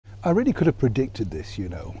I really could have predicted this, you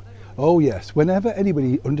know. Oh yes, whenever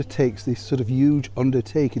anybody undertakes this sort of huge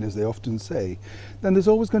undertaking, as they often say, then there's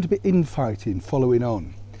always going to be infighting following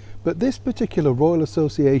on. But this particular Royal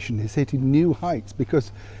Association is hitting new heights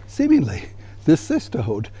because seemingly the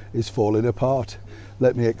sisterhood is falling apart.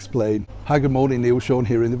 Let me explain. Hi, good morning, Neil Sean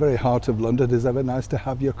here in the very heart of London. It's ever nice to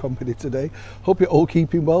have your company today. Hope you're all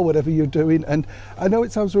keeping well, whatever you're doing. And I know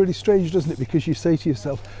it sounds really strange, doesn't it? Because you say to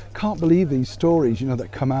yourself, can't believe these stories, you know,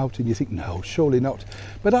 that come out, and you think, no, surely not.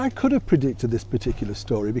 But I could have predicted this particular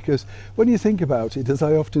story because when you think about it, as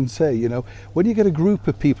I often say, you know, when you get a group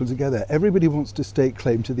of people together, everybody wants to stake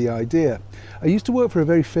claim to the idea. I used to work for a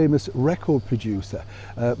very famous record producer,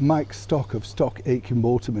 Mike Stock of Stock, Aitken,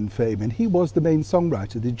 Waterman fame, and he was the main songwriter,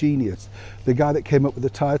 the genius, the guy that came up with the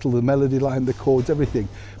title, the melody line, the chords, everything.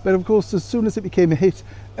 But of course, as soon as it became a hit,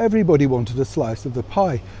 everybody wanted a slice of the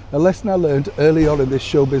pie. A lesson I learned early on in this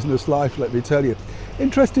show business life, let me tell you.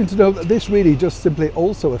 Interesting to know that this really just simply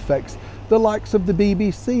also affects the likes of the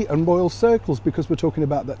BBC and royal circles, because we're talking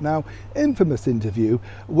about that now infamous interview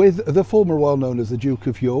with the former royal known as the Duke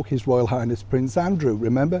of York, His Royal Highness Prince Andrew.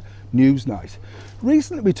 Remember? Newsnight.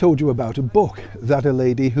 Recently we told you about a book that a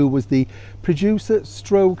lady who was the producer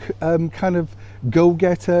stroke kind of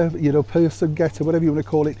go-getter, you know, person getter, whatever you want to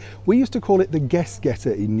call it. We used to call it the guest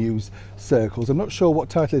getter in news circles. I'm not sure what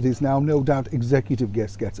title it is now, no doubt executive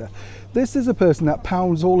guest getter. This is a person that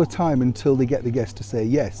pounds all the time until they get the guest to say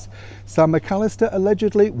yes. Sam McAllister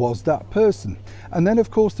allegedly was that person. And then of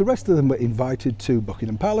course the rest of them were invited to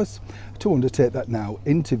Buckingham Palace to undertake that now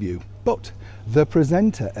interview. But the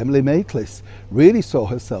presenter, Emily Maitlis, really saw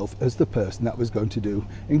herself as the person that was going to do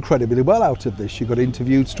incredibly well out of this. She got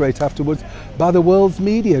interviewed straight afterwards by the world's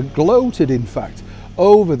media, gloated in fact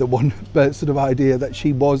over the one sort of idea that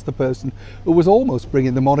she was the person who was almost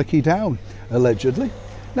bringing the monarchy down, allegedly.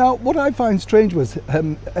 Now, what I find strange was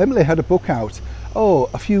Emily had a book out,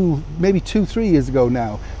 a few, maybe 2-3 years ago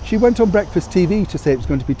now. She went on Breakfast TV to say it was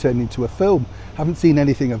going to be turned into a film. Haven't seen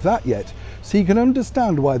anything of that yet. So you can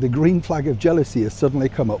understand why the green flag of jealousy has suddenly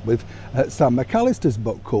come up with Sam McAllister's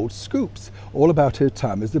book called Scoops, all about her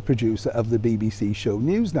time as the producer of the BBC show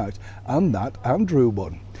Newsnight, and that Andrew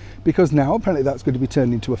one. Because now apparently that's going to be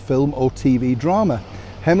turned into a film or TV drama.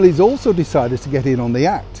 Emily's also decided to get in on the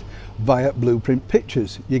act via Blueprint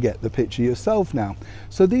Pictures. You get the picture yourself now.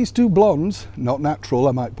 So these two blondes, not natural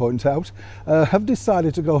I might point out, have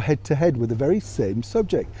decided to go head to head with the very same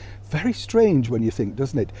subject. Very strange when you think,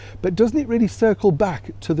 doesn't it? But doesn't it really circle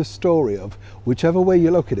back to the story of, whichever way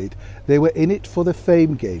you look at it, they were in it for the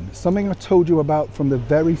fame game, something I told you about from the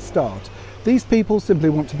very start. These people simply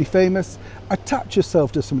want to be famous, attach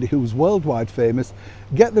yourself to somebody who's worldwide famous,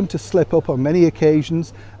 get them to slip up on many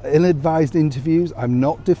occasions, ill-advised interviews. I'm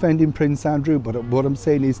not defending Prince Andrew, but what I'm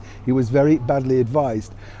saying is he was very badly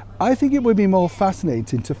advised. I think it would be more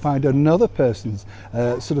fascinating to find another person's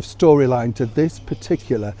sort of storyline to this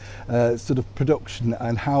particular sort of production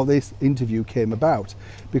and how this interview came about.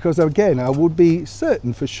 Because again, I would be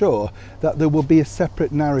certain for sure that there will be a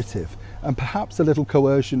separate narrative and perhaps a little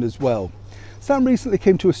coercion as well. Sam recently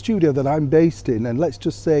came to a studio that I'm based in, and let's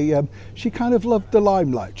just say she kind of loved the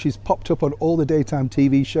limelight. She's popped up on all the daytime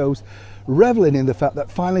TV shows, reveling in the fact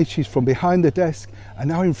that finally she's from behind the desk and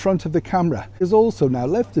now in front of the camera. She's also now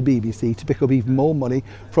left the BBC to pick up even more money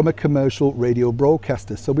from a commercial radio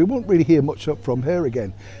broadcaster, so we won't really hear much up from her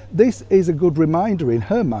again. This is a good reminder in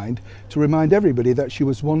her mind to remind everybody that she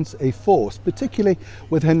was once a force, particularly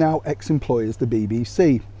with her now ex-employers, the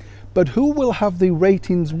BBC. But who will have the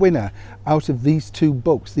ratings winner out of these two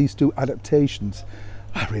books, these two adaptations?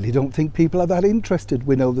 I really don't think people are that interested.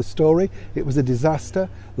 We know the story. It was a disaster.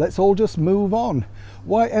 Let's all just move on.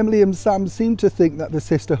 Why Emily and Sam seem to think that the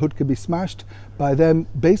sisterhood could be smashed by them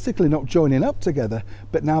basically not joining up together,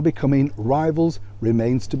 but now becoming rivals,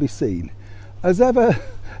 remains to be seen. As ever,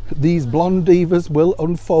 these blonde divas will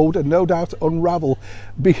unfold and no doubt unravel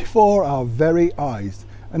before our very eyes.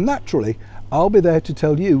 And naturally, I'll be there to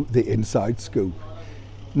tell you the inside scoop.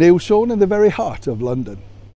 Neil Sean in the very heart of London.